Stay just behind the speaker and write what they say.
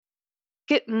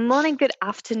Good morning, good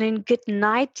afternoon, good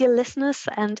night, dear listeners,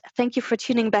 and thank you for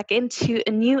tuning back into a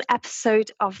new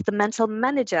episode of The Mental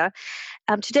Manager.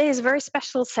 Today is a very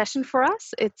special session for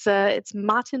us. It's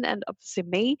Martin and obviously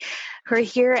me who are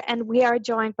here, and we are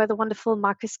joined by the wonderful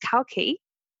Marcus Cauchi.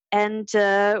 And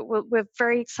we're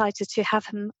very excited to have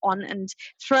him on. And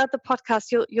throughout the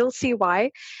podcast, you'll see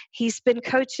why. He's been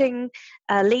coaching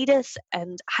leaders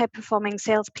and high-performing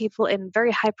salespeople in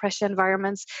very high-pressure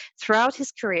environments throughout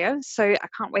his career. So I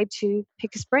can't wait to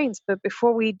pick his brains. But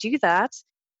before we do that,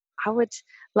 I would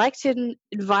like to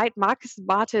invite Marcus,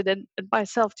 Martin, and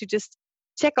myself to just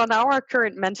check on our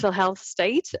current mental health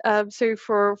state. So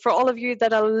for all of you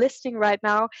that are listening right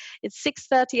now, it's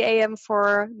 6:30 a.m.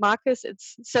 for Marcus.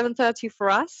 It's 7:30 for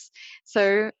us.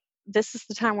 So this is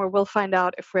the time where we'll find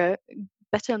out if we're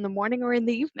better in the morning or in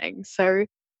the evening. So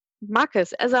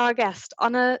Marcus, as our guest,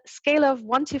 on a scale of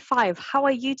 1 to 5, how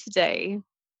are you today?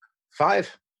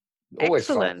 5. Always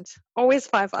Excellent. 5. Always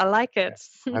 5. I like it.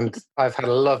 Yeah. And I've had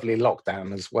a lovely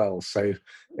lockdown as well, so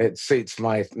it suits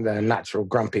my natural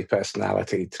grumpy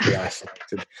personality to be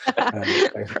isolated.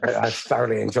 I've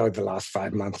thoroughly enjoyed the last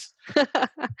 5 months.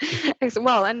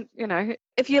 Well, and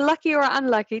if you're lucky or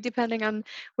unlucky, depending on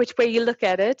which way you look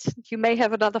at it, you may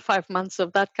have another 5 months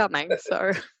of that coming.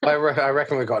 So I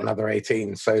reckon we've got another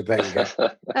 18. So there you go.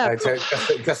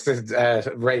 Just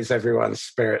to raise everyone's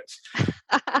spirits.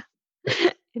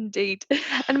 Indeed.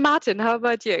 And Martin, how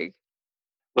about you?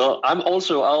 Well,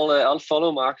 I'll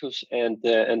follow Marcus and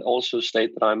also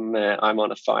state that I'm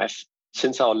on a 5.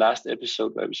 Since our last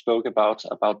episode where we spoke about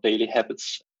daily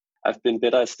habits, I've been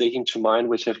better at sticking to mine,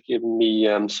 which have given me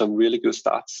some really good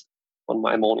starts on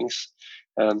my mornings.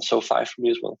 So 5 for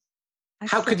me as well.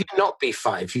 How could you not be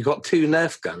 5? You got 2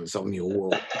 Nerf guns on your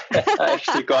wall. I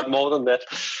actually got more than that.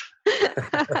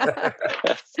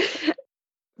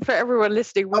 For everyone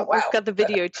listening, we've got the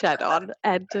video chat on,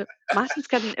 and Martin's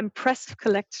got an impressive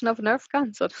collection of Nerf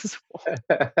guns on his wall.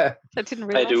 I didn't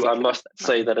realize. I do. I must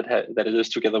say that it is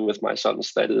together with my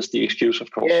sons. That is the excuse, of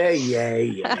course. Yeah.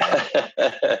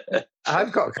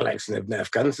 I've got a collection of Nerf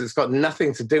guns. It's got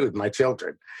nothing to do with my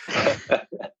children.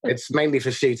 It's mainly for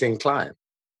shooting clients.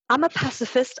 I'm a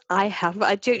pacifist.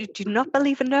 I do not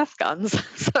believe in Nerf guns.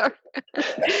 So,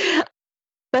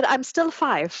 but I'm still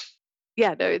 5.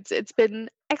 Yeah, no, it's been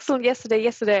excellent.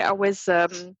 Yesterday I was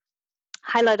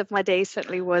highlight of my day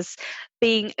certainly was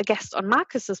being a guest on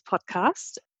Marcus's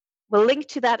podcast. We'll link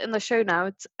to that in the show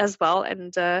notes as well,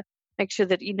 and make sure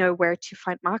that you know where to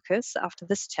find Marcus after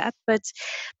this chat. But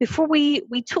before we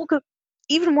talk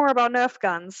even more about Nerf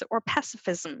guns or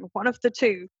pacifism, one of the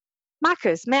two,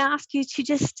 Marcus, may I ask you to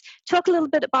just talk a little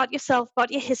bit about yourself, about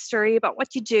your history, about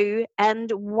what you do,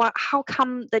 and how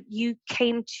come that you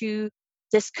came to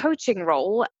this coaching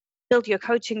role, build your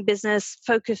coaching business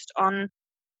focused on,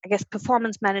 I guess,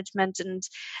 performance management. And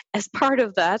as part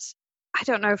of that, I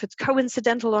don't know if it's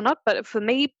coincidental or not, but for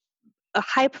me, a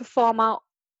high performer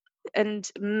and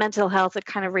mental health, it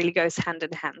kind of really goes hand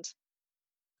in hand.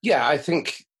 Yeah, I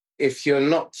think if you're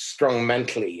not strong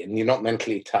mentally and you're not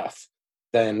mentally tough,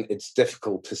 then it's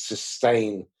difficult to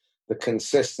sustain the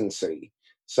consistency.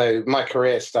 So my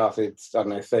career started,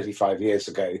 35 years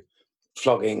ago,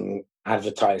 flogging,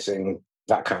 advertising,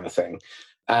 that kind of thing.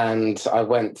 And I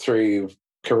went through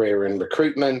career in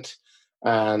recruitment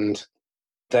and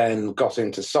then got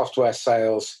into software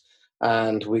sales.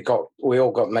 And we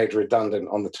all got made redundant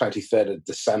on the 23rd of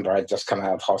December. I'd just come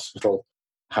out of hospital,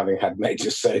 having had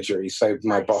major surgery. So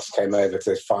my boss came over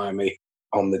to fire me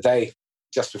on the day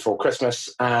just before Christmas.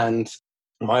 And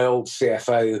my old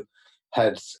CFO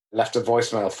had left a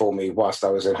voicemail for me whilst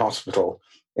I was in hospital,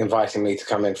 inviting me to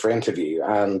come in for interview.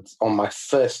 And on my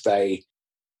first day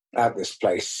at this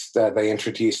place, they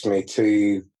introduced me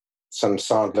to some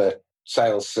Sandler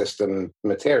sales system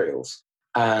materials.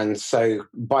 And so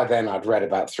by then I'd read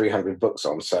about 300 books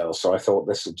on sales. So I thought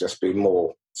this would just be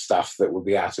more stuff that would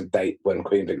be out of date when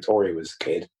Queen Victoria was a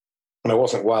kid. And I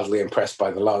wasn't wildly impressed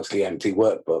by the largely empty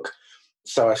workbook.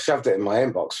 So I shoved it in my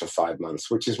inbox for 5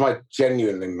 months, which is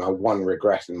genuinely my one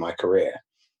regret in my career.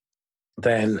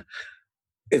 Then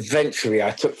eventually I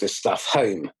took this stuff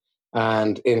home,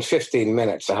 and in 15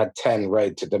 minutes I had 10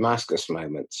 road to Damascus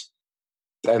moments.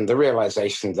 And the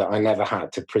realization that I never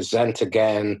had to present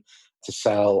again to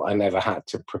sell, I never had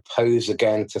to propose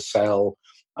again to sell,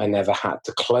 I never had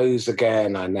to close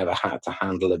again, I never had to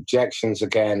handle objections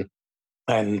again.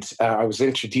 And I was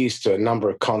introduced to a number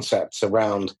of concepts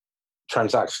around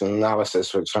transactional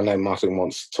analysis, which I know Martin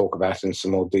wants to talk about in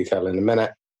some more detail in a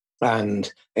minute,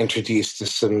 and introduced to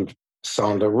some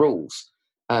Sandler rules.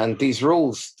 And these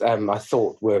rules I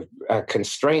thought were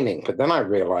constraining, but then I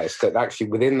realized that actually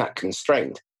within that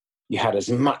constraint, You had as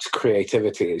much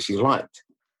creativity as you liked.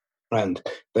 And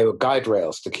they were guide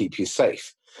rails to keep you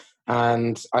safe.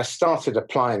 And I started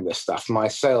applying this stuff. My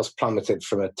sales plummeted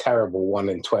from a terrible 1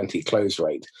 in 20 close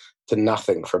rate to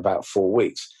nothing for about 4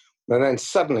 weeks. And then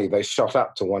suddenly they shot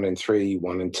up to 1 in 3,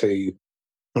 1 in 2.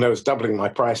 And I was doubling my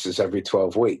prices every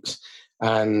 12 weeks.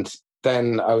 And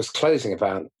then I was closing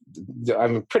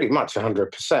pretty much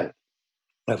 100%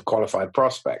 of qualified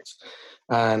prospects.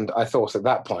 And I thought at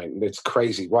that point, it's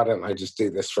crazy. Why don't I just do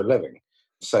this for a living?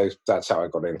 So that's how I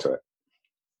got into it.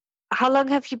 How long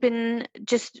have you been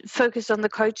just focused on the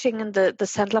coaching and the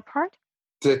Sandler part?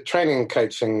 The training and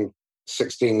coaching,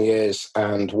 16 years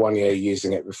and 1 year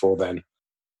using it before then.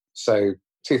 So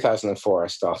 2004, I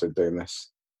started doing this.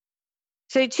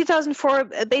 So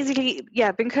 2004, basically,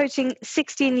 been coaching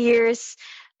 16 years,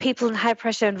 people in high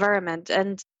pressure environment.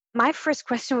 And my first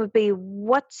question would be,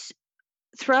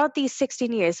 throughout these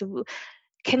 16 years,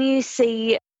 can you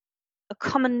see a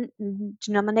common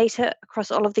denominator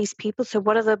across all of these people? So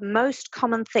what are the most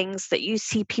common things that you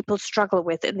see people struggle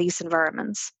with in these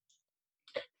environments?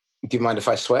 Do you mind if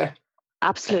I swear?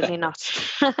 Absolutely not.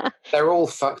 They're all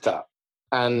fucked up.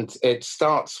 And it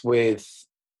starts with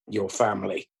your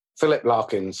family. Philip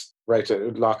Larkin wrote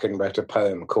a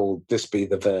poem called This Be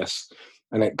the Verse.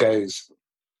 And it goes,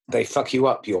 they fuck you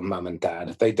up, your mum and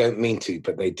dad. They don't mean to,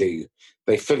 but they do.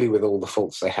 They fill you with all the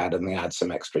faults they had and they add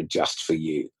some extra just for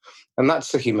you. And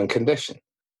that's the human condition.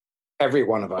 Every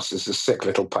one of us is a sick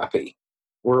little puppy.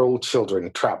 We're all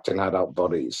children trapped in adult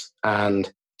bodies.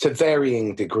 And to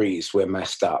varying degrees, we're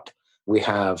messed up. We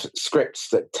have scripts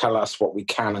that tell us what we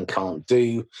can and can't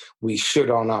do. We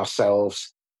should on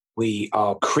ourselves. We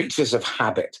are creatures of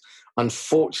habit.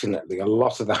 Unfortunately, a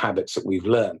lot of the habits that we've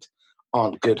learned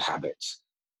aren't good habits.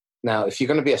 Now, if you're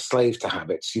going to be a slave to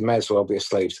habits, you may as well be a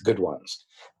slave to good ones.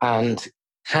 And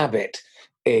habit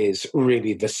is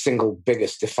really the single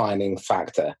biggest defining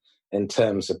factor in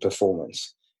terms of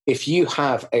performance. If you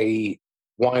have a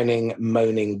whining,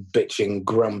 moaning, bitching,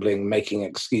 grumbling, making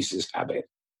excuses habit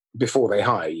before they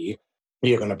hire you,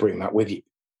 you're going to bring that with you.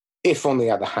 If, on the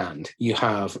other hand, you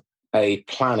have a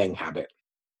planning habit,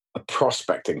 a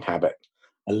prospecting habit,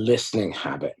 a listening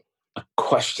habit, a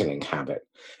questioning habit,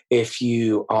 if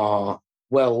you are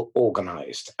well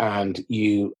organized and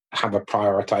you have a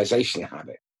prioritization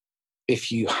habit,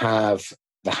 if you have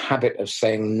the habit of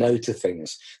saying no to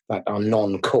things that are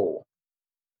non-core,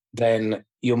 then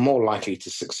you're more likely to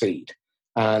succeed.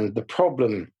 And the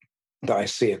problem that I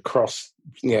see across,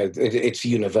 it's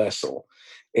universal,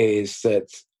 is that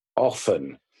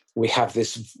often we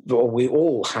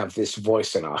all have this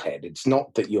voice in our head. It's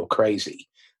not that you're crazy.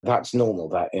 That's normal,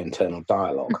 that internal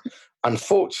dialogue.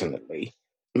 Unfortunately,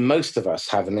 most of us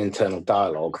have an internal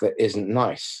dialogue that isn't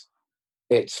nice.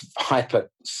 It's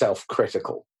hyper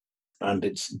self-critical and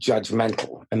it's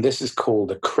judgmental. And this is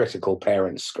called a critical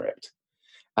parent script.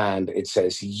 And it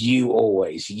says, you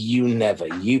always, you never,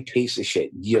 you piece of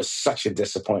shit, you're such a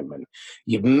disappointment.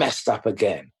 You've messed up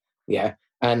again. Yeah.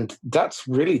 And that's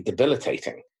really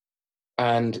debilitating.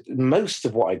 And most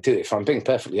of what I do, if I'm being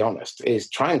perfectly honest, is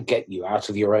try and get you out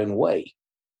of your own way.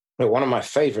 One of my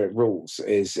favorite rules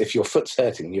is if your foot's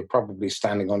hurting, you're probably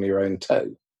standing on your own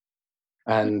toe.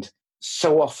 And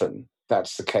so often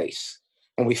that's the case.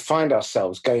 And we find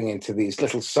ourselves going into these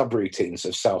little subroutines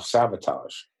of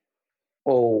self-sabotage.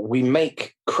 Or we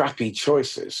make crappy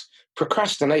choices.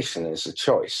 Procrastination is a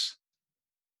choice.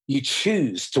 You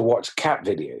choose to watch cat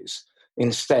videos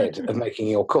instead of making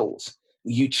your calls.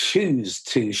 You choose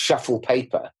to shuffle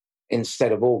paper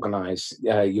instead of organize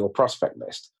your prospect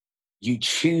list. You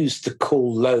choose to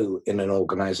call low in an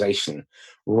organization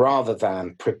rather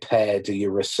than prepare, do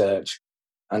your research,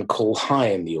 and call high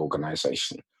in the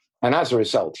organization. And as a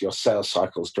result, your sales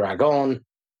cycles drag on.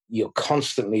 You're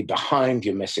constantly behind.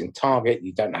 You're missing target.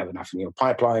 You don't have enough in your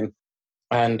pipeline.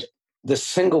 And the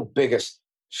single biggest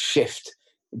shift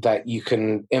that you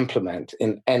can implement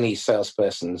in any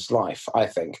salesperson's life, I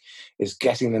think, is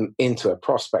getting them into a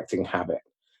prospecting habit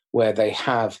where they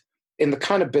have, in the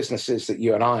kind of businesses that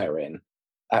you and I are in,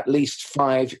 at least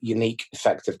 5 unique,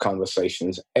 effective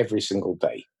conversations every single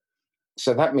day.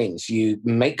 So that means you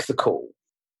make the call,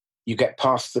 you get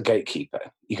past the gatekeeper,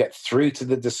 you get through to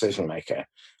the decision maker,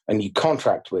 and you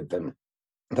contract with them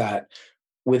that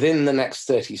within the next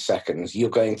 30 seconds, you're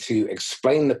going to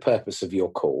explain the purpose of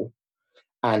your call.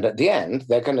 And at the end,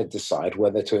 they're going to decide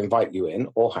whether to invite you in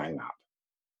or hang up.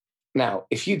 Now,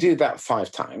 if you do that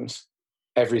 5 times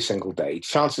every single day,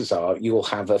 chances are you will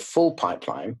have a full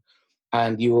pipeline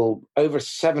and you will, over a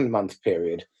 7-month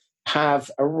period,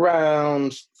 have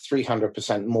around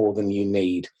 300% more than you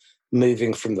need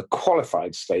moving from the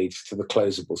qualified stage to the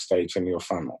closable stage in your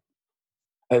funnel.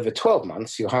 Over 12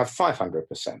 months, you'll have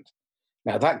 500%.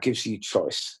 Now, that gives you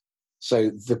choice. So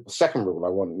the second rule I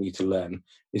want you to learn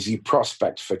is you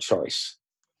prospect for choice.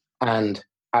 And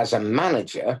as a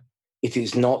manager, it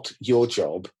is not your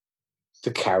job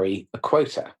to carry a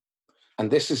quota. And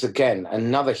this is, again,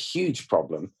 another huge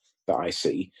problem that I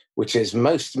see, which is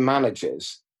most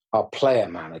managers are player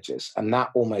managers, and that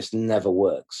almost never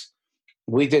works.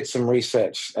 We did some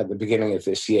research at the beginning of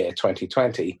this year,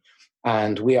 2020,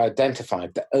 and we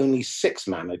identified that only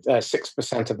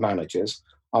 6% of managers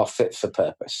are fit for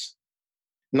purpose.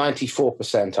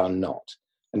 94% are not.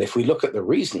 And if we look at the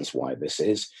reasons why this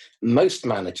is, most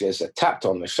managers are tapped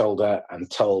on the shoulder and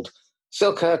told,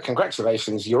 Silke,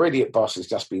 congratulations, your idiot boss has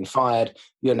just been fired.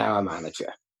 You're now a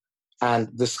manager. And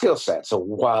the skill sets are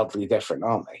wildly different,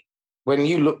 aren't they? When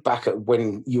you look back at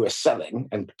when you were selling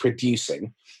and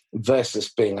producing versus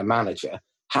being a manager,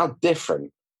 how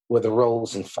different were the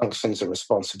roles and functions and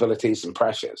responsibilities and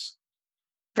pressures?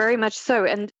 Very much so.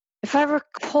 And if I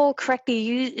recall correctly,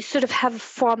 you sort of have a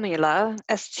formula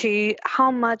as to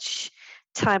how much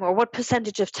time or what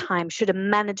percentage of time should a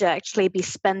manager actually be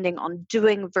spending on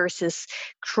doing versus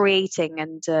creating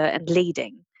and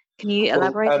leading. Can you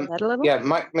elaborate on that a little? Yeah,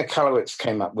 Mike Michalowicz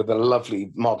came up with a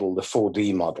lovely model, the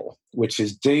 4D model, which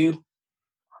is do,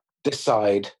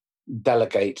 decide,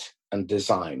 delegate, and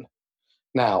design.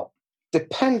 Now,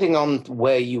 depending on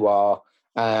where you are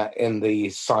in the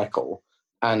cycle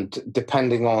and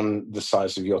depending on the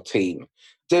size of your team,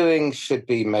 doing should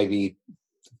be maybe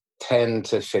 10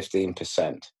 to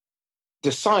 15%.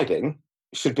 Deciding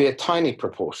should be a tiny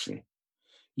proportion.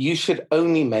 You should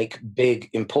only make big,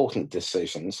 important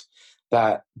decisions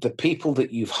that the people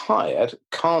that you've hired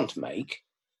can't make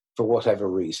for whatever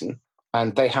reason,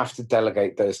 and they have to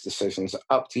delegate those decisions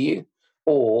up to you,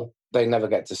 or they never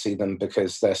get to see them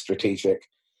because they're strategic.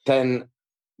 Then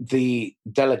the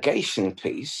delegation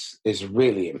piece is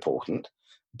really important.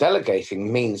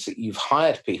 Delegating means that you've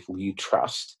hired people you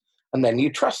trust, and then you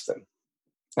trust them.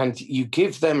 And you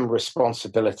give them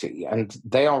responsibility, and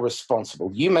they are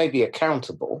responsible. You may be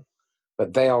accountable,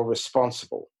 but they are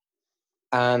responsible.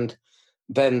 And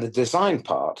then the design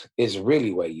part is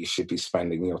really where you should be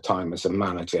spending your time as a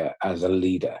manager, as a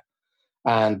leader.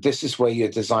 And this is where you're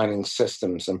designing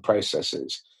systems and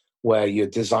processes, where you're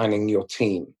designing your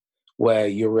team, where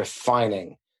you're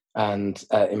refining and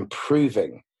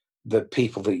improving the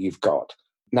people that you've got.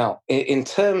 Now, in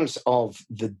terms of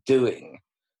the doing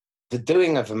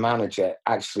of a manager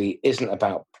actually isn't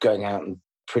about going out and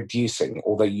producing,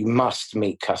 although you must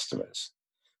meet customers.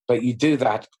 But you do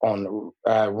that on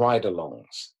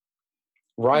ride-alongs.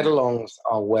 Ride-alongs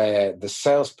are where the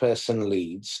salesperson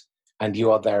leads and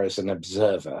you are there as an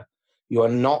observer. You are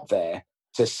not there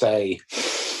to say,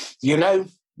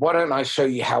 why don't I show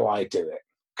you how I do it?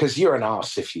 Because you're an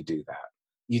arse if you do that.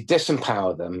 You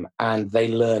disempower them and they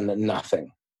learn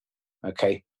nothing.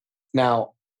 Okay?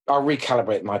 Now, I'll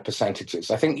recalibrate my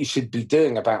percentages. I think you should be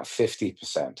doing about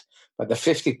 50%, but the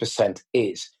 50%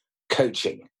 is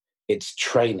coaching, it's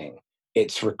training,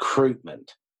 it's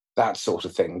recruitment, that sort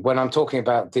of thing. When I'm talking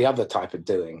about the other type of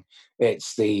doing,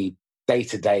 it's the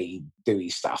day-to-day doing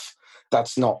stuff.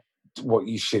 That's not what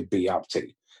you should be up to.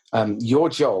 Your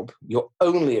job, your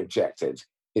only objective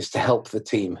is to help the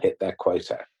team hit their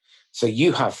quota. So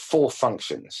you have 4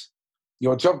 functions.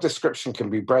 Your job description can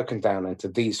be broken down into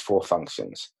these 4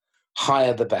 functions.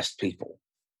 Hire the best people.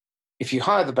 If you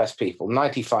hire the best people,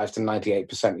 95 to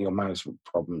 98% of your management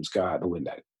problems go out the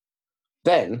window.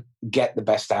 Then get the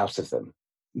best out of them.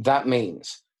 That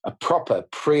means a proper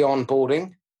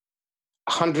pre-onboarding,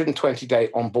 120-day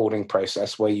onboarding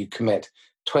process where you commit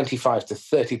 25 to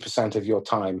 30% of your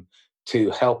time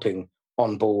to helping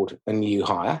onboard a new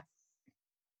hire.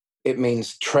 It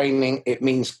means training. It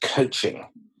means coaching.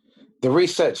 The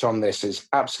research on this is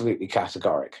absolutely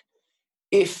categoric.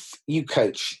 If you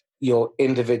coach your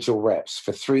individual reps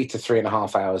for 3 to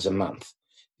 3.5 hours a month,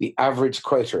 the average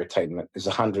quota attainment is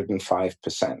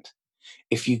 105%.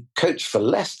 If you coach for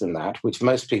less than that, which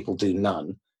most people do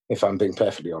none, if I'm being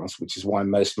perfectly honest, which is why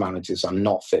most managers are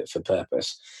not fit for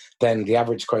purpose, then the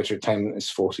average quota attainment is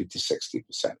 40 to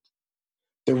 60%.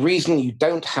 The reason you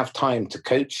don't have time to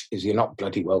coach is you're not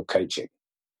bloody well coaching.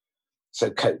 So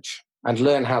coach and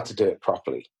learn how to do it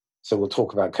properly. So we'll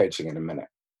talk about coaching in a minute.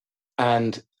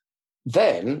 And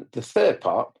then the third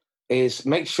part is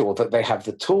make sure that they have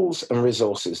the tools and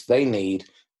resources they need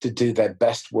to do their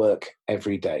best work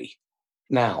every day.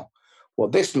 Now,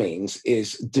 what this means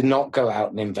is do not go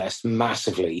out and invest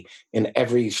massively in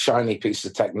every shiny piece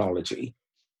of technology.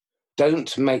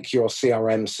 Don't make your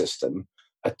CRM system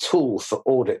a tool for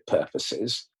audit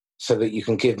purposes so that you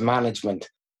can give management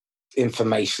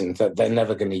information that they're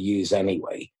never going to use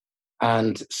anyway,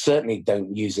 and certainly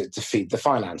don't use it to feed the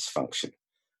finance function.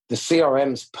 The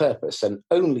CRM's purpose and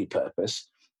only purpose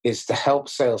is to help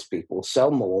salespeople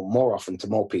sell more often to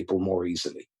more people more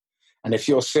easily. And if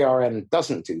your CRM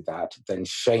doesn't do that, then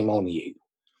shame on you.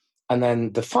 And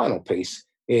then the final piece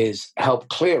is help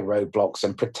clear roadblocks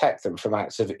and protect them from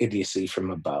acts of idiocy from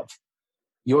above.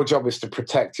 Your job is to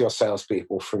protect your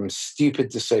salespeople from stupid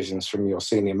decisions from your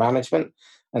senior management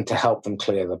and to help them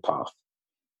clear the path.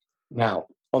 Now,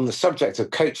 on the subject of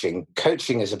coaching,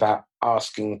 coaching is about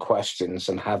asking questions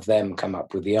and have them come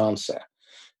up with the answer.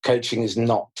 Coaching is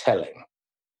not telling.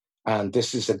 And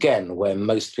this is, again, where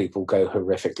most people go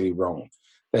horrifically wrong.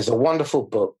 There's a wonderful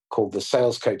book called The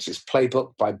Sales Coach's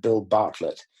Playbook by Bill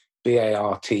Bartlett,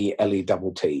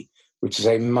 Bartlett, which is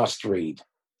a must-read.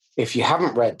 If you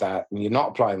haven't read that and you're not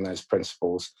applying those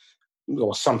principles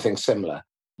or something similar,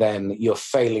 then you're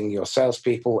failing your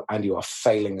salespeople and you are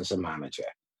failing as a manager.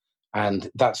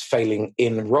 And that's failing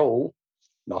in role,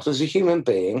 not as a human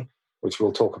being, which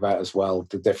we'll talk about as well,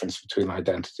 the difference between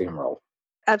identity and role.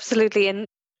 Absolutely. And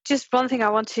just one thing I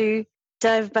want to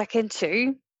dive back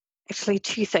into, actually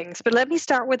two things, but let me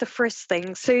start with the first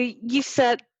thing. So you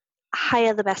said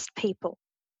hire the best people,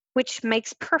 which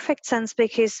makes perfect sense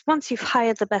because once you've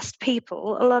hired the best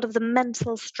people, a lot of the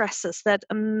mental stresses that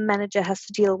a manager has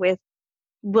to deal with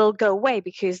will go away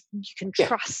because you can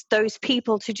trust those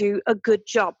people to do a good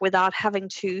job without having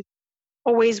to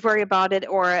always worry about it,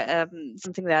 or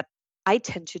something that I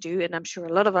tend to do, and I'm sure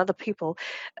a lot of other people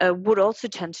would also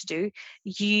tend to do.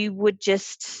 You would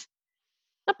just,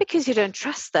 not because you don't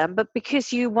trust them, but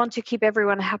because you want to keep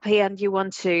everyone happy and you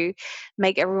want to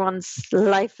make everyone's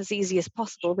life as easy as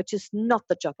possible, which is not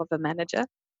the job of a manager.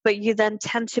 But you then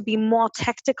tend to be more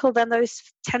tactical than those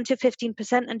 10 to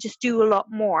 15% and just do a lot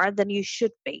more than you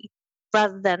should be,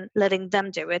 rather than letting them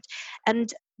do it.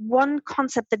 And one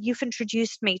concept that you've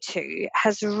introduced me to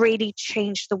has really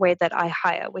changed the way that I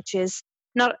hire, which is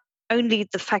not only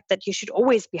the fact that you should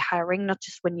always be hiring, not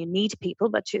just when you need people,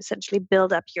 but to essentially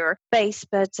build up your base.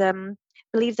 But I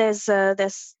believe there's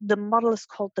the model is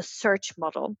called the search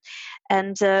model.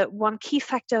 And one key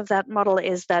factor of that model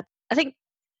is that I think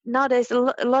nowadays a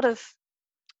lot of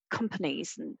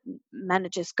companies and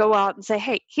managers go out and say,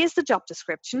 hey, here's the job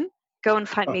description. Go and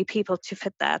find me people to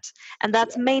fit that. And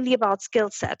that's mainly about skill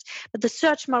set. But the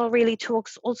search model really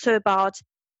talks also about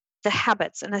the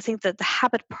habits. And I think that the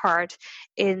habit part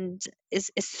is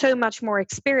so much more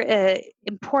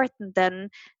important than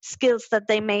skills that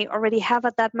they may already have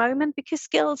at that moment, because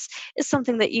skills is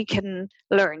something that you can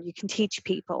learn. You can teach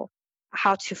people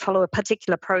how to follow a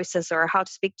particular process or how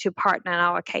to speak to a partner in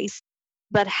our case.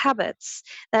 But habits,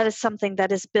 that is something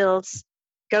that is built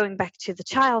going back to the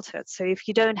childhood. So if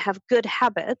you don't have good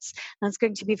habits, then it's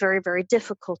going to be very, very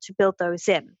difficult to build those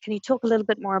in. Can you talk a little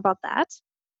bit more about that?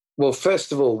 Well,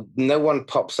 first of all, no one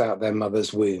pops out their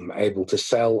mother's womb able to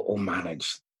sell or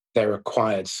manage their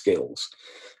acquired skills.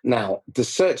 Now, the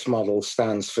search model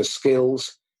stands for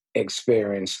skills,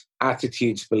 experience,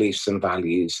 attitudes, beliefs, and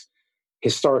values,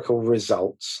 historical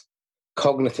results,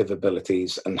 cognitive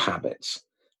abilities, and habits.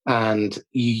 And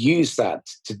you use that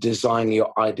to design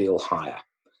your ideal hire.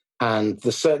 And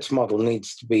the search model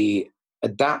needs to be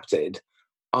adapted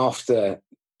after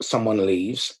someone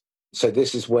leaves. So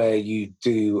this is where you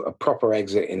do a proper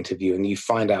exit interview and you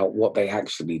find out what they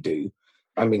actually do.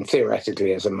 I mean,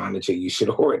 theoretically, as a manager, you should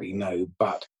already know,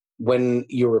 but when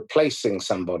you're replacing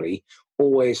somebody,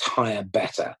 always hire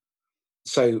better.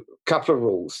 So a couple of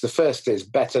rules. The first is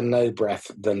better no breath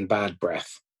than bad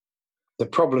breath. The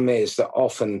problem is that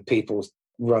often people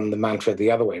run the mantra the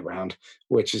other way around,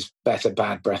 which is better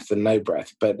bad breath than no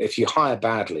breath. But if you hire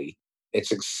badly,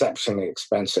 it's exceptionally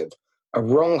expensive. A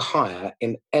wrong hire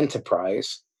in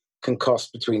enterprise can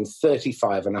cost between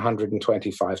 35 and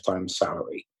 125 times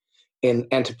salary. In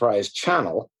enterprise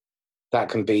channel, that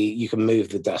can be, you can move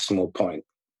the decimal point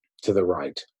to the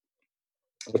right.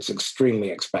 It's extremely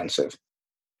expensive.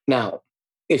 Now,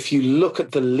 if you look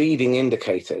at the leading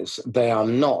indicators, they are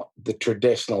not the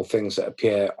traditional things that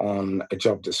appear on a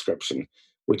job description,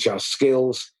 which are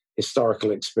skills,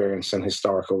 historical experience, and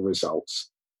historical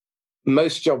results.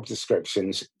 Most job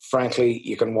descriptions, frankly,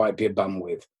 you can wipe your bum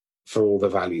with for all the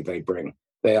value they bring.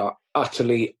 They are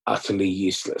utterly, utterly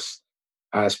useless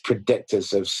as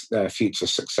predictors of future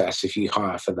success if you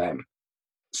hire for them.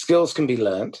 Skills can be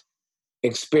learned.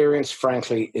 Experience,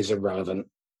 frankly, is irrelevant.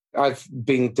 I've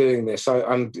been doing this.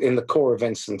 I'm in the core of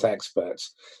Instant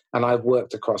Experts, and I've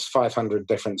worked across 500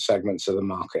 different segments of the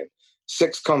market.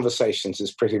 6 conversations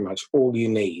is pretty much all you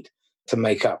need to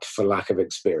make up for lack of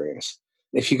experience.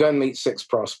 If you go and meet 6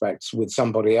 prospects with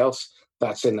somebody else,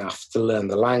 That's enough to learn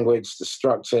the language, the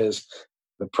structures,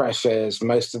 the pressures,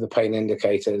 most of the pain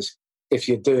indicators, if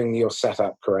you're doing your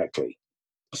setup correctly.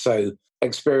 So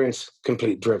experience,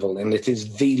 complete drivel, and it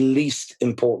is the least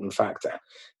important factor.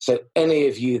 So any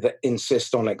of you that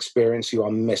insist on experience, you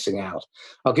are missing out.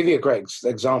 I'll give you a great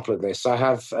example of this. I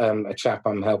have a chap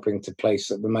I'm helping to place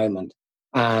at the moment,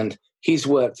 and he's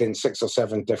worked in 6 or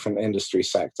 7 different industry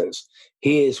sectors.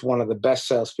 He is one of the best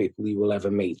salespeople you will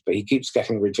ever meet, but he keeps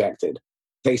getting rejected.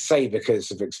 They say because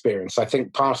of experience. I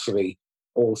think partially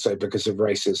also because of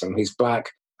racism. He's black,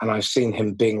 and I've seen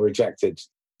him being rejected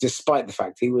despite the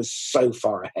fact he was so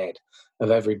far ahead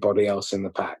of everybody else in the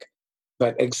pack.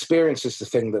 But experience is the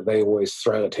thing that they always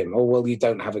throw at him. Oh, well, you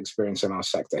don't have experience in our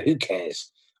sector. Who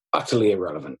cares? Utterly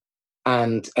irrelevant.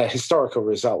 And historical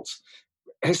results.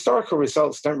 Historical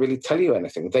results don't really tell you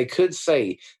anything. They could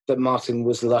say that Martin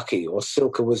was lucky, or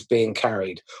Silke was being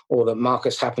carried, or that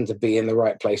Marcus happened to be in the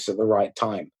right place at the right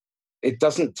time. It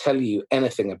doesn't tell you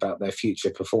anything about their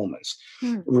future performance.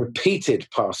 Repeated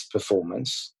past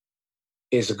performance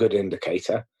is a good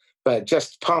indicator, but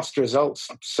just past results,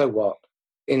 so what?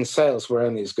 In sales, we're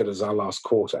only as good as our last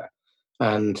quarter.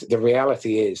 And the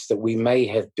reality is that we may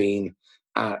have been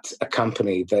at a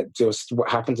company that just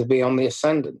happened to be on the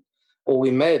ascendant, or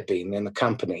we may have been in a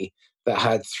company that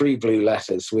had 3 blue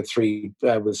letters with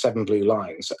 7 blue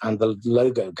lines, and the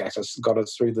logo got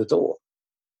us through the door.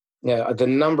 The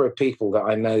number of people that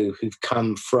I know who've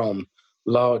come from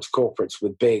large corporates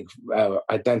with big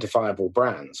identifiable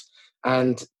brands,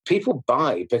 and people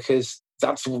buy because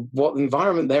that's what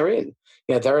environment they're in.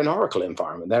 They're an Oracle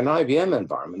environment, they're an IBM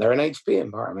environment, they're an HP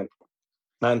environment,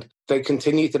 and they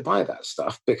continue to buy that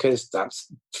stuff because that's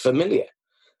familiar.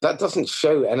 That doesn't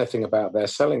show anything about their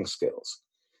selling skills.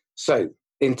 So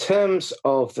in terms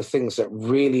of the things that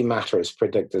really matter as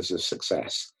predictors of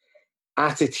success,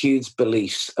 attitudes,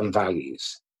 beliefs, and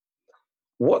values.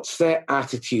 What's their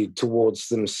attitude towards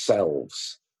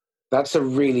themselves? That's a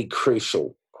really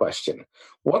crucial question.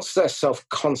 What's their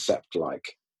self-concept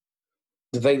like?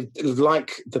 Do they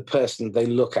like the person they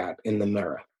look at in the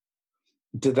mirror?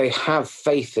 Do they have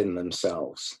faith in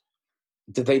themselves?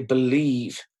 Do they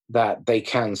believe that they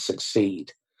can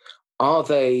succeed? Are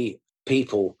they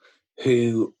people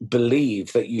who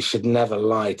believe that you should never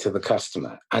lie to the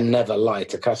customer and never lie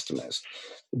to customers?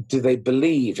 Do they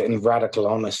believe in radical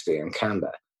honesty and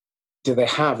candor? Do they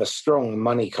have a strong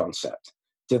money concept?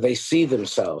 Do they see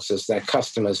themselves as their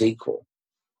customers' equal?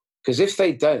 Because if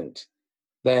they don't,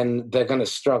 then they're going to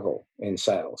struggle in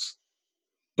sales.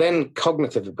 Then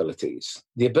cognitive abilities,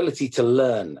 the ability to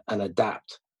learn and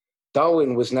adapt.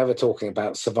 Darwin was never talking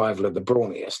about survival of the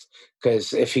brawniest,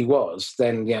 because if he was,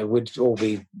 then we'd all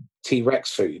be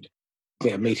T-Rex food,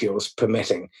 meteors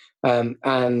permitting.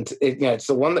 And it's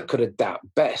the one that could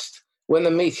adapt best. When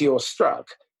the meteor struck,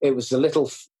 it was the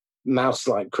little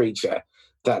mouse-like creature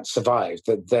that survived,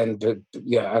 that then,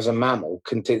 as a mammal,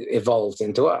 evolved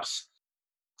into us.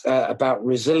 About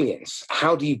resilience.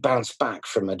 How do you bounce back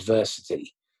from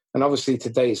adversity? And obviously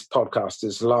today's podcast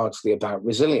is largely about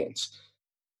resilience.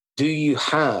 Do you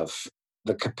have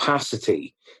the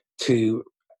capacity to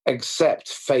accept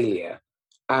failure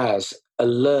as a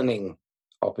learning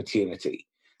opportunity?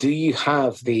 Do you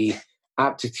have the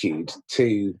aptitude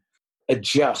to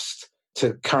adjust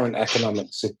to current economic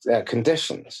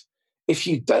conditions? If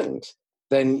you don't,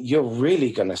 then you're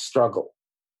really going to struggle.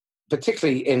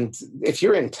 Particularly if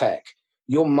you're in tech,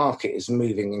 your market is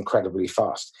moving incredibly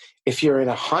fast. If you're in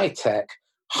a high-tech,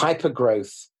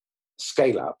 hyper-growth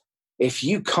scale-up, if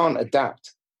you can't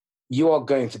adapt, you are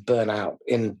going to burn out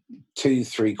in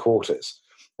 2-3 quarters.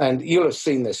 And you'll have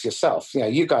seen this yourself.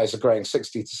 You guys are growing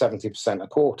 60 to 70% a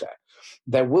quarter.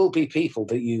 There will be people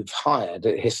that you've hired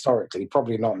historically,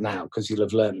 probably not now because you'll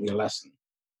have learned your lesson.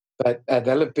 But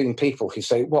there'll have been people who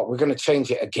say, what, we're going to change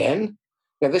it again?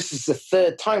 This is the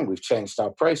 3rd time we've changed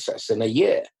our process in a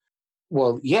year.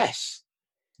 Well, yes.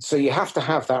 So you have to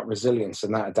have that resilience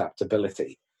and that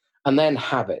adaptability. And then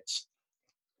habits,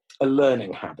 a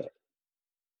learning habit,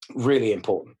 really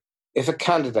important. If a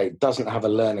candidate doesn't have a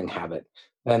learning habit,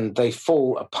 then they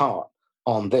fall apart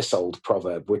on this old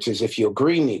proverb, which is if you're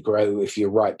green, you grow, if you're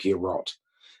ripe, you rot.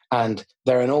 And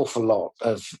there are an awful lot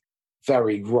of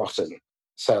very rotten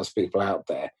salespeople out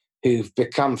there who've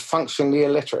become functionally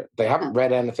illiterate. They haven't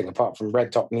read anything apart from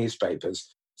red top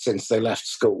newspapers since they left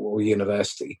school or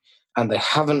university, and they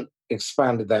haven't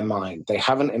expanded their mind. They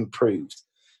haven't improved.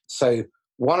 So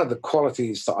one of the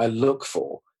qualities that I look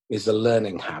for is a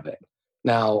learning habit.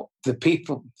 Now, the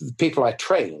people I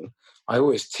train, I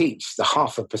always teach the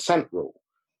 0.5% rule.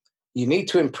 You need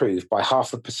to improve by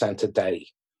 0.5% a day.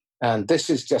 And this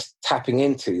is just tapping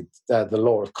into the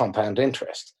law of compound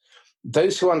interest.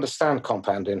 Those who understand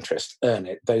compound interest earn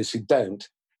it. Those who don't.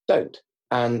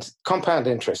 And compound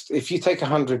interest, if you take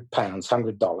 £100,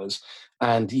 $100,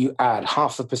 and you add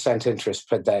 0.5% interest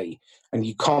per day, and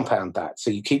you compound that, so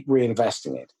you keep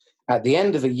reinvesting it, at the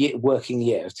end of a working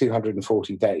year of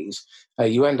 240 days,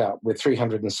 you end up with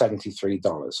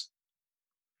 $373.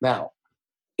 Now,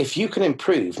 if you can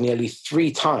improve nearly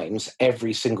 3 times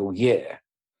every single year,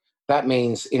 that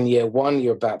means in year 1,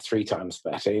 you're about 3 times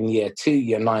better. In year 2,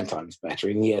 you're 9 times better.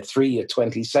 In year 3, you're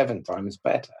 27 times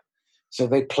better. So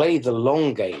they play the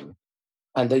long game,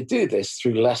 and they do this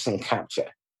through lesson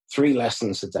capture, 3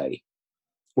 lessons a day,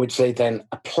 which they then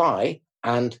apply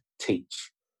and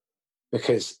teach.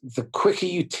 Because the quicker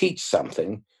you teach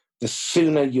something, the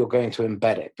sooner you're going to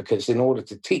embed it. Because in order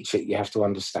to teach it, you have to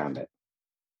understand it.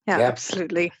 Yeah,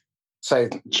 absolutely. So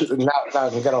now I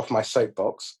can get off my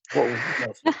soapbox. So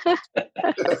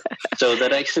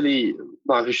that actually,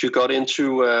 Marcus, you got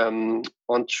into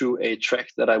onto a track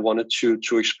that I wanted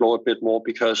to explore a bit more,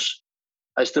 because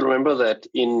I still remember that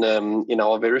in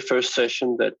our very first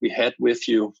session that we had with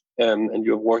you, and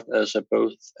you have worked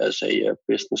both as a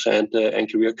business and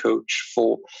career coach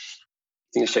for, I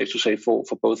think it's safe to say, for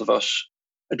both of us.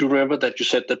 I do remember that you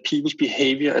said that people's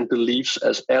behavior and beliefs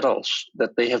as adults,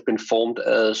 that they have been formed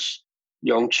as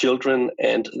young children,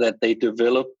 and that they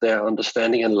develop their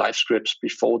understanding and life scripts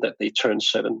before that they turn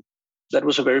 7. That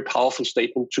was a very powerful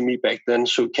statement to me back then.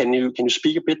 So can you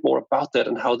speak a bit more about that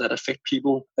and how that affect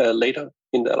people later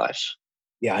in their lives?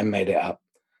 Yeah, I made it up.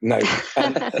 No.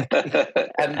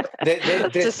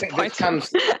 This comes...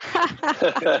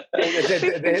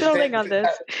 building on this.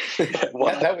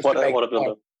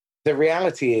 The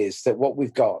reality is that what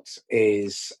we've got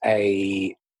is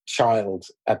a child,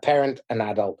 a parent, an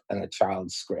adult, and a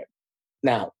child's script.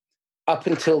 Now, up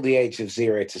until the age of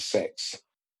 0 to 6,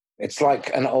 it's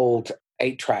like an old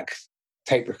 8-track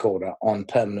tape recorder on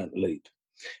permanent loop.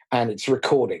 And it's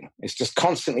recording. It's just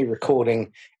constantly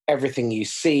recording everything you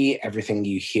see, everything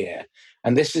you hear.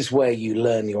 And this is where you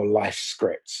learn your life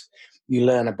scripts. You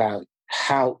learn about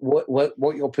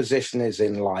what your position is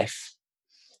in life.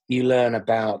 You learn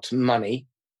about money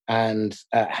and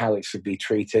how it should be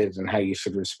treated and how you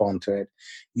should respond to it.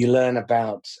 You learn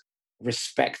about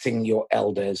respecting your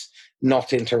elders,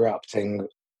 not interrupting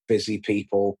busy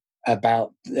people,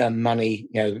 about money.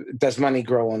 Does money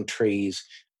grow on trees?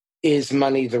 Is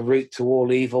money the root to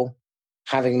all evil?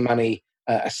 Having money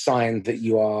a sign that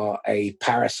you are a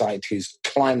parasite who's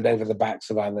climbed over the backs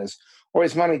of others? Or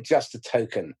is money just a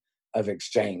token of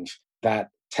exchange that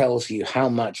tells you how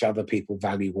much other people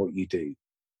value what you do?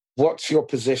 What's your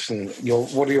position?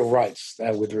 What are your rights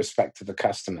with respect to the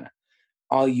customer?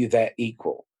 Are you their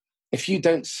equal? If you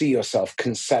don't see yourself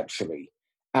conceptually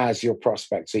as your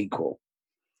prospect's equal,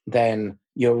 then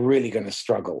you're really going to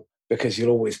struggle, because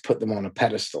you'll always put them on a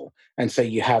pedestal. And so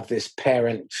you have this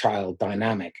parent-child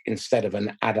dynamic instead of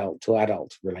an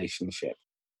adult-to-adult relationship.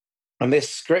 And this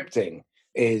scripting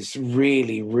is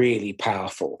really, really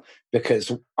powerful,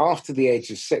 because after the age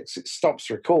of 6, it stops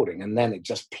recording and then it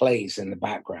just plays in the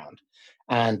background,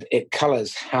 and it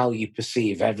colors how you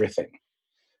perceive everything.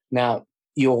 Now,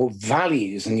 your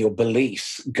values and your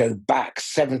beliefs go back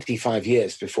 75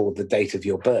 years before the date of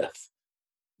your birth.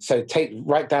 So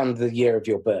write down the year of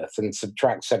your birth and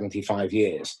subtract 75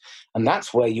 years. And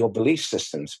that's where your belief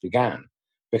systems began,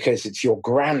 because it's your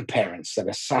grandparents that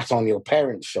are sat on your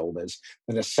parents' shoulders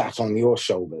that are sat on your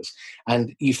shoulders.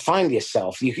 And you find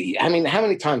yourself, how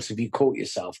many times have you caught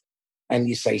yourself and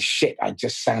you say, shit, I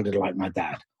just sounded like my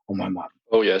dad or my mum?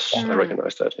 Oh, yes, I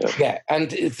recognize that. Yeah. And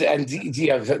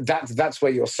that's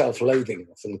where your self-loathing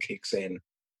often kicks in,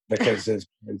 because of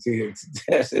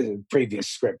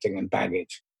previous scripting and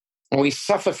baggage. And we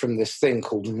suffer from this thing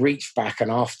called reach back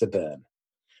and afterburn.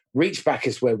 Reach back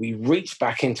is where we reach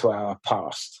back into our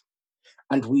past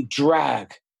and we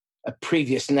drag a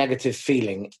previous negative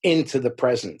feeling into the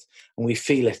present, and we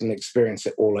feel it and experience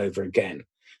it all over again.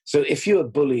 So if you are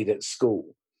bullied at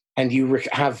school and you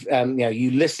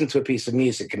you listen to a piece of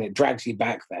music and it drags you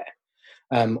back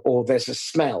there, or there's a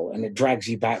smell and it drags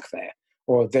you back there,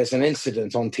 or there's an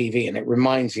incident on TV and it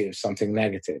reminds you of something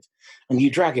negative, and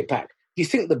you drag it back. Do you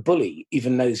think the bully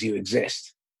even knows you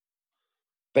exist?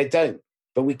 They don't.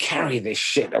 But we carry this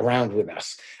shit around with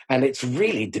us, and it's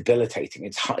really debilitating.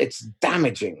 It's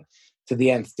damaging to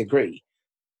the nth degree.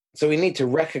 So we need to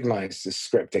recognize this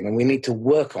scripting, and we need to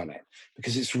work on it,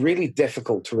 because it's really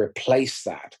difficult to replace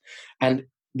that. And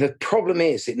the problem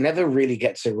is it never really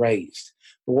gets erased.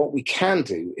 But what we can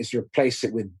do is replace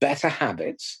it with better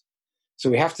habits. So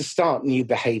we have to start new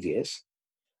behaviors.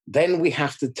 Then we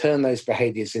have to turn those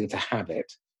behaviors into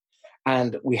habit.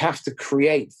 And we have to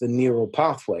create the neural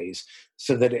pathways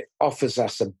so that it offers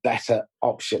us a better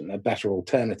option, a better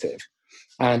alternative.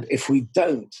 And if we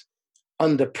don't,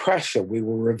 under pressure, we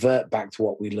will revert back to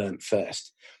what we learned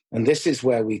first. And this is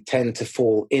where we tend to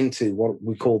fall into what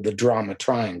we call the drama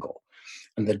triangle.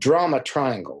 And the drama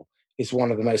triangle is one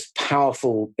of the most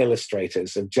powerful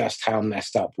illustrators of just how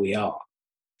messed up we are.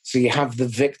 So you have the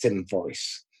victim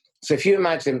voice. So if you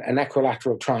imagine an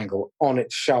equilateral triangle on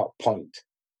its sharp point,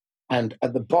 and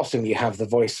at the bottom, you have the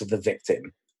voice of the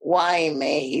victim. Why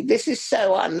me? This is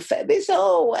so unfair. This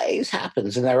always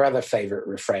happens. And their other favorite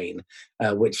refrain,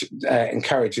 which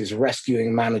encourages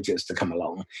rescuing managers to come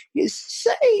along, is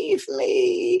save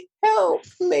me, help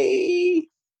me.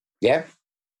 Yeah?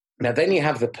 Now, then you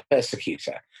have the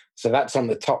persecutor. So that's on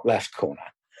the top left corner.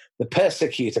 The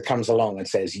persecutor comes along and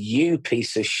says, you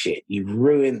piece of shit, you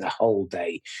ruin the whole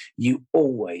day. You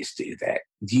always do that.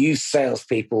 You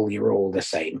salespeople, you're all the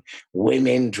same.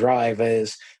 Women,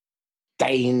 drivers,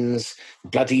 Danes,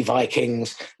 bloody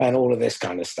Vikings, and all of this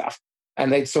kind of stuff.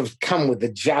 And they'd sort of come with the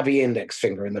jabby index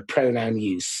finger and the pronoun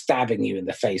you, stabbing you in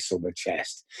the face or the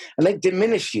chest. And they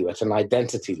diminish you at an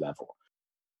identity level.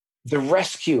 The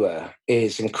rescuer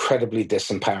is incredibly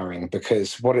disempowering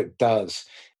because what it does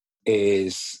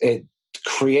is it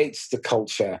creates the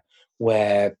culture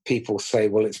where people say,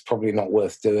 well, it's probably not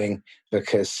worth doing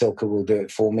because Silke will do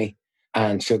it for me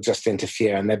and she'll just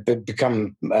interfere, and they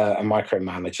become a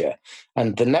micromanager.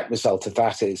 And the net result of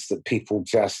that is that people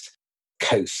just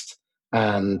coast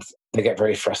and they get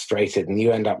very frustrated, and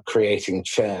you end up creating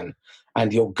churn,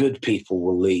 and your good people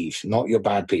will leave, not your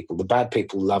bad people. The bad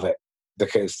people love it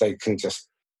because they can just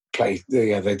play,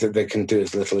 they can do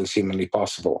as little as humanly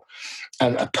possible.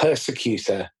 And a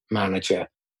persecutor manager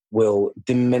will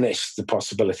diminish the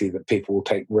possibility that people will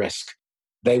take risk.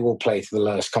 They will play to the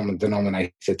lowest common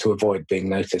denominator to avoid being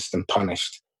noticed and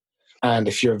punished. And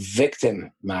if you're a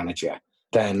victim manager,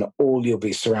 then all you'll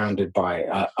be surrounded by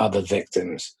are other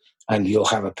victims, and you'll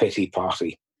have a pity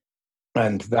party.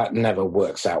 And that never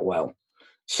works out well.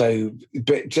 So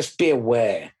just be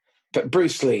aware. But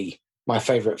Bruce Lee, my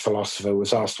favorite philosopher,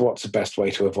 was asked, what's the best way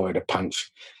to avoid a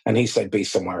punch? And he said, be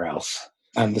somewhere else.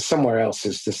 And the somewhere else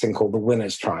is this thing called the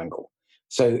winner's triangle.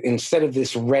 So instead of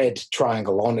this red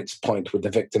triangle on its point with the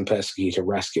victim, persecutor,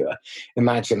 rescuer,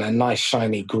 imagine a nice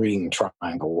shiny green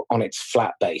triangle on its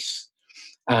flat base.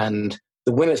 And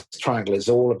the winner's triangle is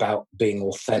all about being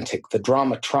authentic. The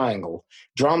drama triangle,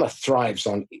 ego thrives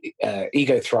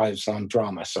on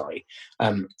drama,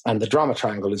 and the drama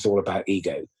triangle is all about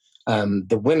ego.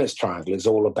 The winner's triangle is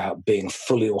all about being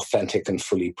fully authentic and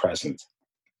fully present.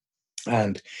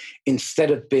 And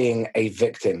instead of being a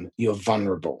victim, you're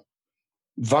vulnerable.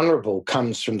 Vulnerable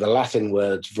comes from the Latin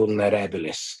word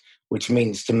vulnerabilis, which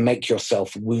means to make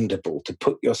yourself woundable, to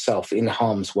put yourself in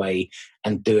harm's way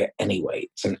and do it anyway.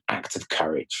 It's an act of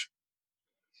courage.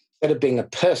 Instead of being a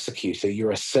persecutor,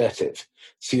 you're assertive.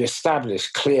 So you establish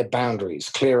clear boundaries,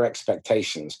 clear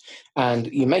expectations,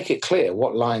 and you make it clear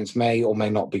what lines may or may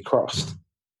not be crossed.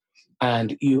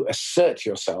 And you assert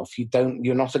yourself.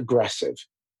 You're not aggressive.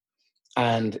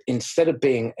 And instead of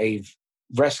being a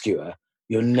rescuer,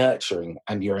 you're nurturing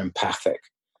and you're empathic.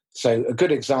 So a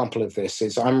good example of this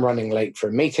is I'm running late for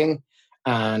a meeting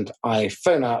and I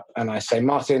phone up and I say,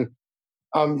 Martin,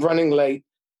 I'm running late,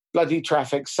 bloody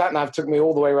traffic, sat-nav took me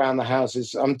all the way around the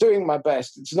houses. I'm doing my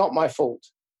best. It's not my fault.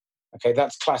 Okay,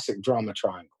 that's classic drama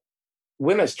triangle.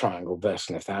 Winner's triangle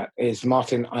version of that is,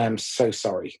 Martin, I am so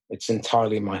sorry. It's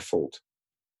entirely my fault.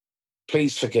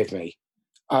 Please forgive me.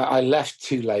 I left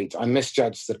too late. I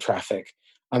misjudged the traffic.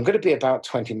 I'm going to be about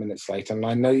 20 minutes late, and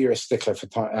I know you're a stickler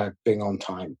for being on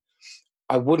time.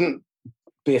 I wouldn't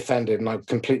be offended, and I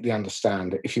completely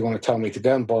understand if you want to tell me to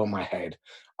go and boil my head.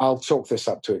 I'll chalk this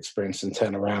up to experience and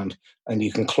turn around, and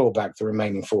you can claw back the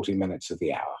remaining 40 minutes of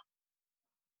the hour.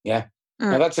 Yeah?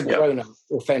 Now, that's a grown-up,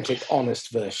 authentic,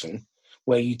 honest version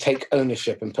where you take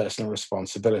ownership and personal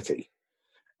responsibility.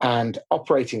 And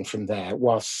operating from there,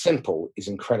 while simple, is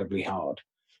incredibly hard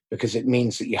because it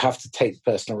means that you have to take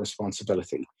personal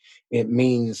responsibility. It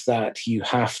means that you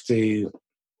have to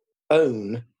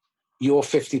own your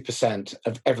 50%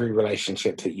 of every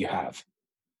relationship that you have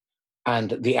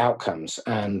and the outcomes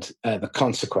and the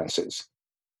consequences.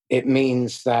 It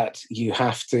means that you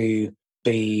have to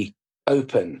be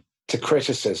open to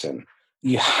criticism.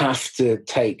 You have to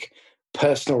take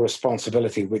personal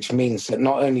responsibility, which means that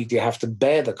not only do you have to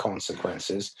bear the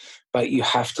consequences, but you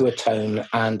have to atone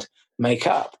and make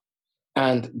up.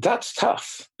 And that's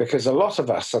tough because a lot of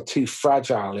us are too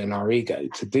fragile in our ego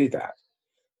to do that.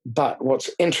 But what's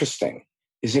interesting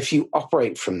is if you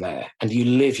operate from there and you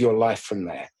live your life from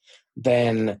there,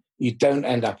 then you don't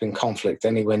end up in conflict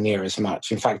anywhere near as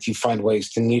much. In fact, you find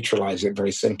ways to neutralize it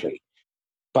very simply.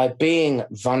 By being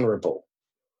vulnerable,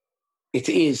 it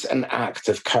is an act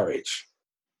of courage.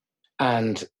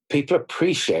 And people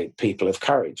appreciate people of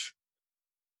courage.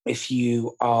 If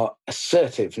you are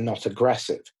assertive, not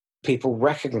aggressive, people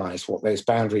recognize what those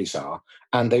boundaries are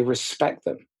and they respect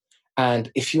them.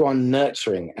 And if you are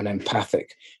nurturing and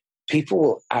empathic, people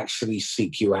will actually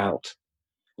seek you out.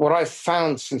 What I've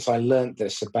found since I learned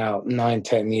this about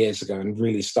 9-10 years ago and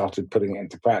really started putting it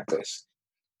into practice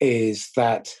is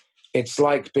that it's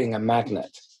like being a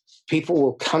magnet. People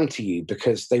will come to you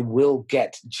because they will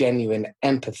get genuine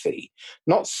empathy,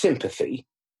 not sympathy,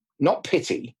 not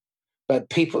pity, but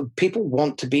people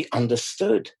want to be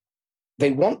understood.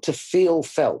 They want to feel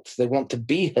felt. They want to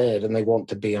be heard and they want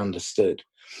to be understood.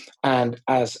 And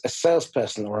as a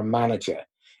salesperson or a manager,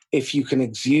 if you can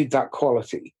exude that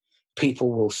quality,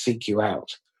 people will seek you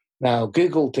out. Now,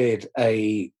 Google did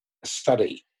a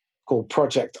study called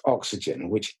Project Oxygen,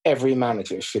 which every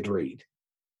manager should read.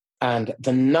 And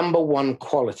the number one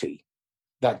quality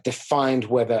that defined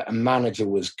whether a manager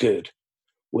was good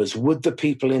was, would the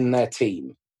people in their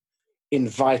team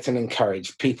invite and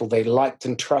encourage people they liked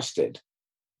and trusted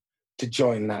to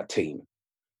join that team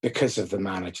because of the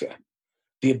manager?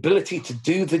 The ability to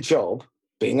do the job,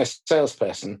 being a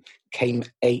salesperson, came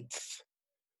 8th.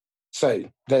 So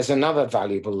there's another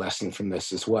valuable lesson from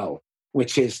this as well,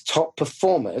 which is top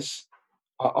performers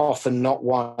are often not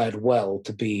wired well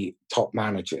to be top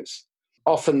managers.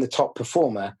 Often the top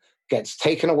performer gets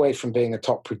taken away from being a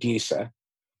top producer.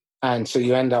 And so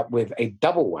you end up with a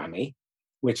double whammy,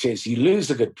 which is you lose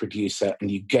a good producer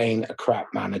and you gain a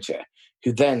crap manager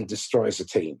who then destroys a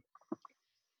team.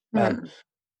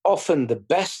 Often the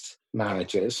best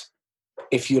managers,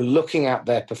 if you're looking at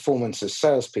their performance as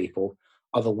salespeople,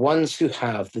 are the ones who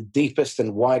have the deepest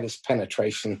and widest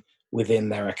penetration within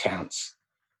their accounts,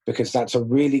 because that's a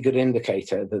really good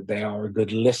indicator that they are a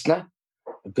good listener,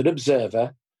 a good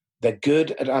observer, they're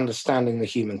good at understanding the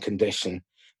human condition,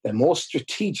 they're more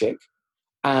strategic,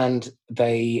 and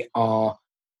they are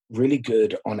really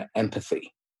good on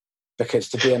empathy. Because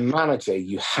to be a manager,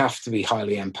 you have to be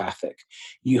highly empathic.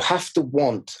 You have to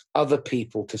want other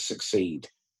people to succeed.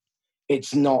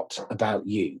 It's not about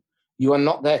you. You are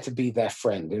not there to be their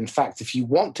friend. In fact, if you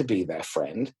want to be their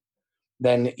friend,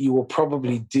 then you will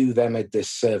probably do them a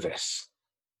disservice.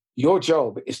 Your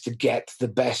job is to get the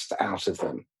best out of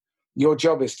them. Your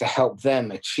job is to help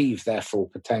them achieve their full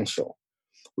potential,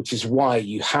 which is why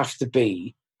you have to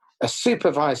be a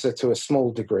supervisor to a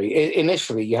small degree.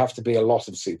 Initially, you have to be a lot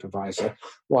of supervisor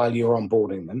while you're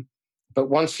onboarding them. But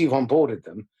once you've onboarded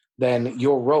them, then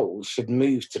your role should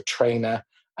move to trainer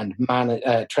and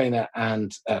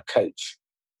coach.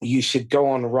 You should go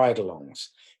on ride-alongs.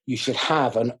 You should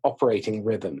have an operating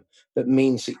rhythm that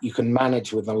means that you can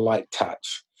manage with a light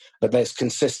touch, but there's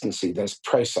consistency, there's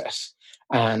process,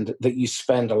 and that you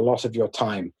spend a lot of your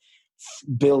time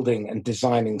building and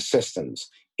designing systems,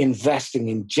 investing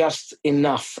in just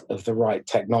enough of the right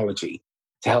technology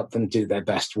to help them do their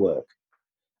best work.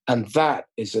 And that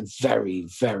is a very,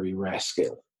 very rare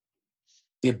skill.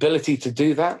 The ability to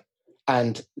do that.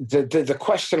 And the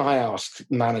question I ask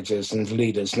managers and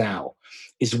leaders now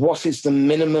is, what is the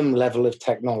minimum level of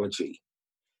technology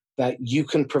that you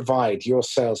can provide your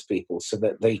salespeople so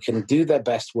that they can do their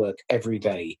best work every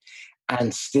day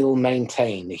and still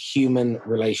maintain human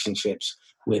relationships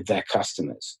with their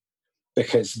customers?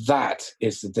 Because that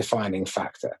is the defining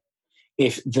factor.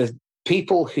 If the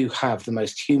people who have the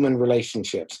most human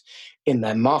relationships in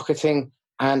their marketing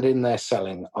and in their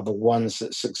selling are the ones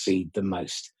that succeed the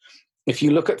most. If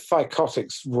you look at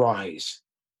Psychotic's rise,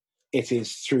 it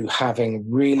is through having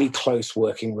really close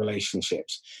working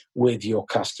relationships with your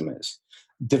customers,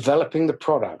 developing the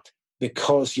product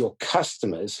because your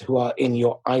customers who are in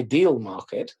your ideal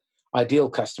market, ideal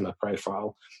customer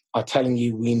profile, are telling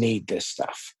you we need this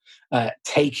stuff,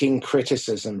 taking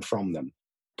criticism from them,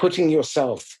 putting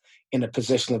yourself in a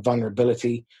position of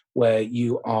vulnerability where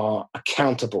you are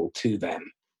accountable to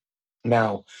them.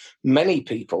 Now, many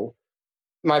people,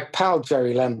 my pal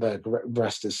Jerry Lemberg,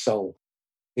 rest his soul,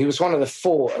 he was one of the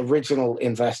 4 original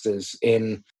investors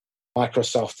in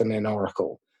Microsoft and in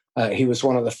Oracle. He was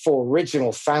one of the 4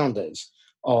 original founders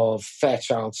of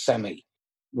Fairchild Semi,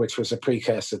 which was a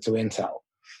precursor to Intel.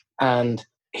 And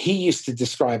he used to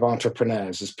describe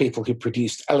entrepreneurs as people who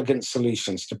produced elegant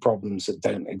solutions to problems that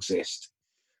don't exist.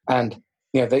 And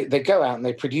they go out and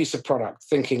they produce a product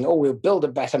thinking, oh, we'll build a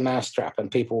better mousetrap and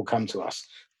people will come to us.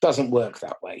 Doesn't work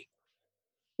that way.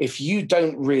 if you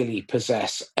don't really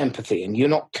possess empathy and you're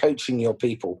not coaching your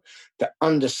people to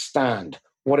understand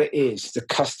what it is the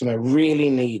customer really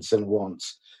needs and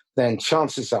wants, then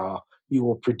chances are you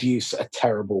will produce a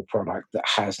terrible product that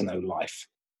has no life.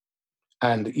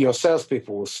 And your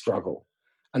salespeople will struggle.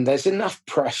 And there's enough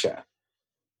pressure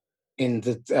in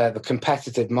the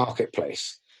competitive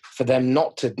marketplace for them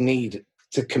not to need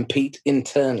to compete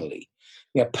internally.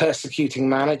 Persecuting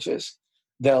managers,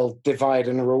 they'll divide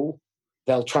and rule.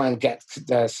 They'll try and get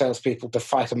their salespeople to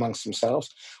fight amongst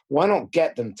themselves. Why not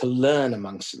get them to learn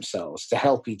amongst themselves, to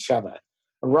help each other?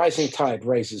 A rising tide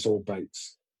raises all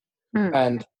boats.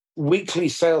 And weekly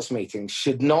sales meetings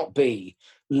should not be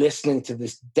listening to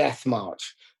this death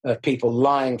march of people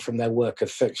lying from their work of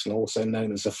fiction, also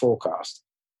known as a forecast.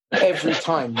 Every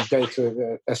time you go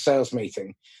to a sales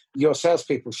meeting, your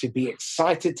salespeople should be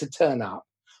excited to turn up,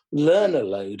 learn a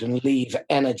load, and leave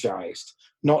energized,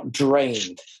 not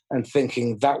drained and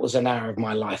thinking that was an hour of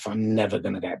my life I'm never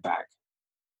going to get back.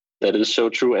 That is so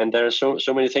true, and there are so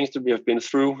many things that we have been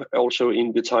through. Also,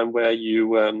 in the time where you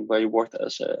worked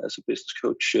as a business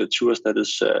coach to us, that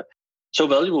is so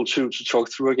valuable to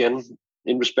talk through again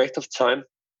in respect of time.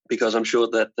 Because I'm sure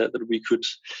that we could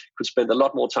spend a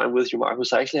lot more time with you,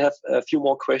 Marcus. I actually have a few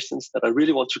more questions that I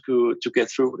really want to get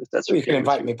through. If that's okay, you can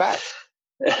invite me back.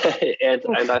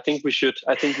 and I think we should.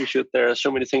 There are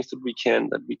so many things that we can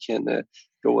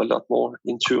go a lot more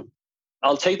into.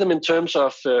 I'll take them in terms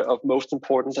of most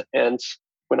important. And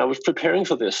when I was preparing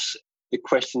for this, the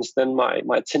questions, then my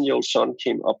 10-year-old son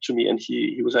came up to me and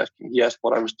he asked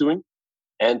what I was doing,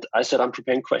 and I said I'm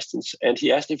preparing questions, and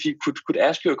he asked if he could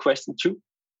ask you a question too.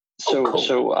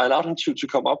 So I allowed him to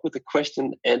come up with a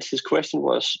question, and his question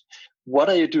was, what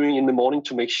are you doing in the morning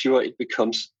to make sure it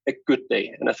becomes a good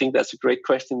day? And I think that's a great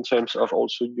question in terms of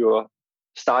also your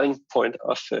starting point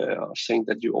of saying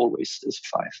that you always is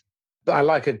 5. I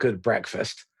like a good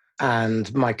breakfast,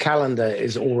 and my calendar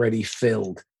is already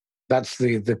filled. That's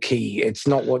the key. It's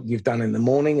not what you've done in the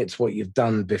morning, it's what you've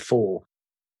done before.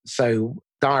 So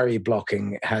diary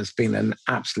blocking has been an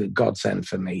absolute godsend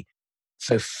for me.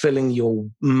 So filling your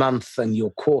month and your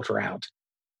quarter out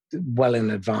well in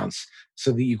advance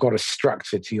so that you've got a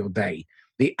structure to your day.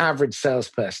 The average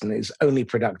salesperson is only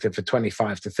productive for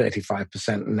 25 to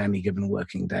 35% in any given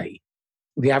working day.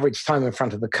 The average time in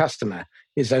front of the customer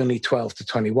is only 12 to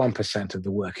 21% of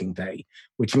the working day,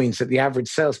 which means that the average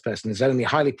salesperson is only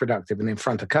highly productive and in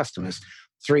front of customers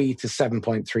 3 to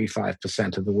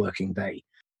 7.35% of the working day.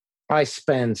 I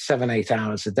spend 7-8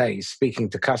 hours a day speaking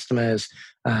to customers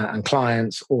and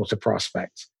clients or to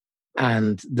prospects.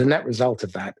 And the net result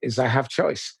of that is I have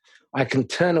choice. I can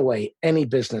turn away any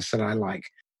business that I like.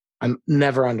 I'm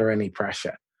never under any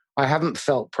pressure. I haven't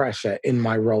felt pressure in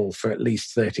my role for at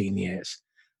least 13 years.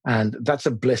 And that's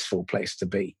a blissful place to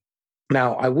be.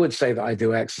 Now, I would say that I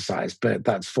do exercise, but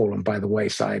that's fallen by the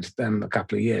wayside a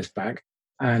couple of years back.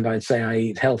 And I'd say I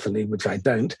eat healthily, which I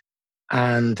don't.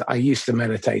 And I used to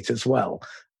meditate as well.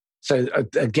 So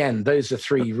again, those are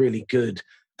 3 really good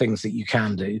things that you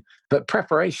can do. But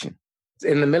preparation.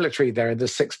 In the military, there are the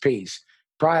 6 Ps.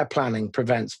 Prior planning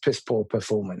prevents piss poor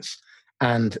performance.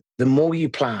 And the more you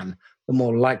plan, the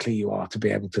more likely you are to be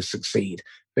able to succeed,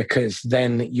 because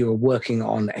then you're working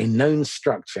on a known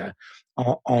structure,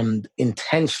 on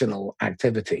intentional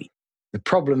activity. The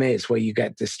problem is where you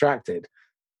get distracted.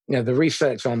 The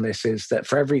research on this is that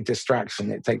for every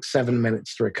distraction, it takes 7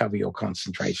 minutes to recover your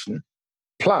concentration,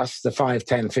 plus the 5,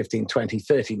 10, 15, 20,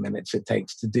 30 minutes it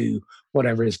takes to do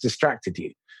whatever has distracted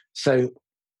you. So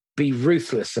be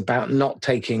ruthless about not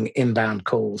taking inbound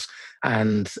calls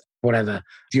and whatever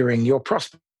during your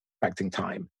prospecting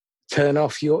time. Turn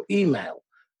off your email.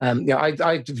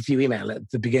 I view email at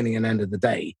the beginning and end of the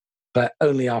day, but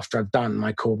only after I've done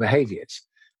my core behaviors.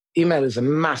 Email is a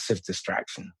massive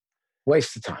distraction.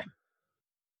 Waste of time.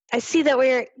 I see that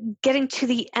we're getting to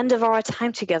the end of our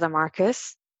time together,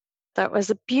 Marcus. That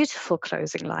was a beautiful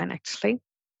closing line, actually.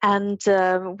 And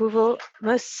we will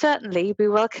most certainly be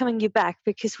welcoming you back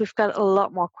because we've got a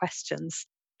lot more questions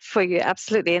for you.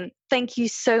 Absolutely. And thank you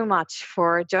so much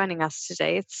for joining us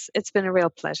today. It's been a real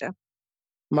pleasure.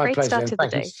 My Great pleasure. start to the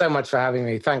Thank you day. so much for having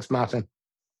me. Thanks, Martin.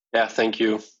 Yeah, thank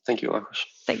you. Thank you, Marcus.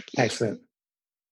 Thank you. Excellent.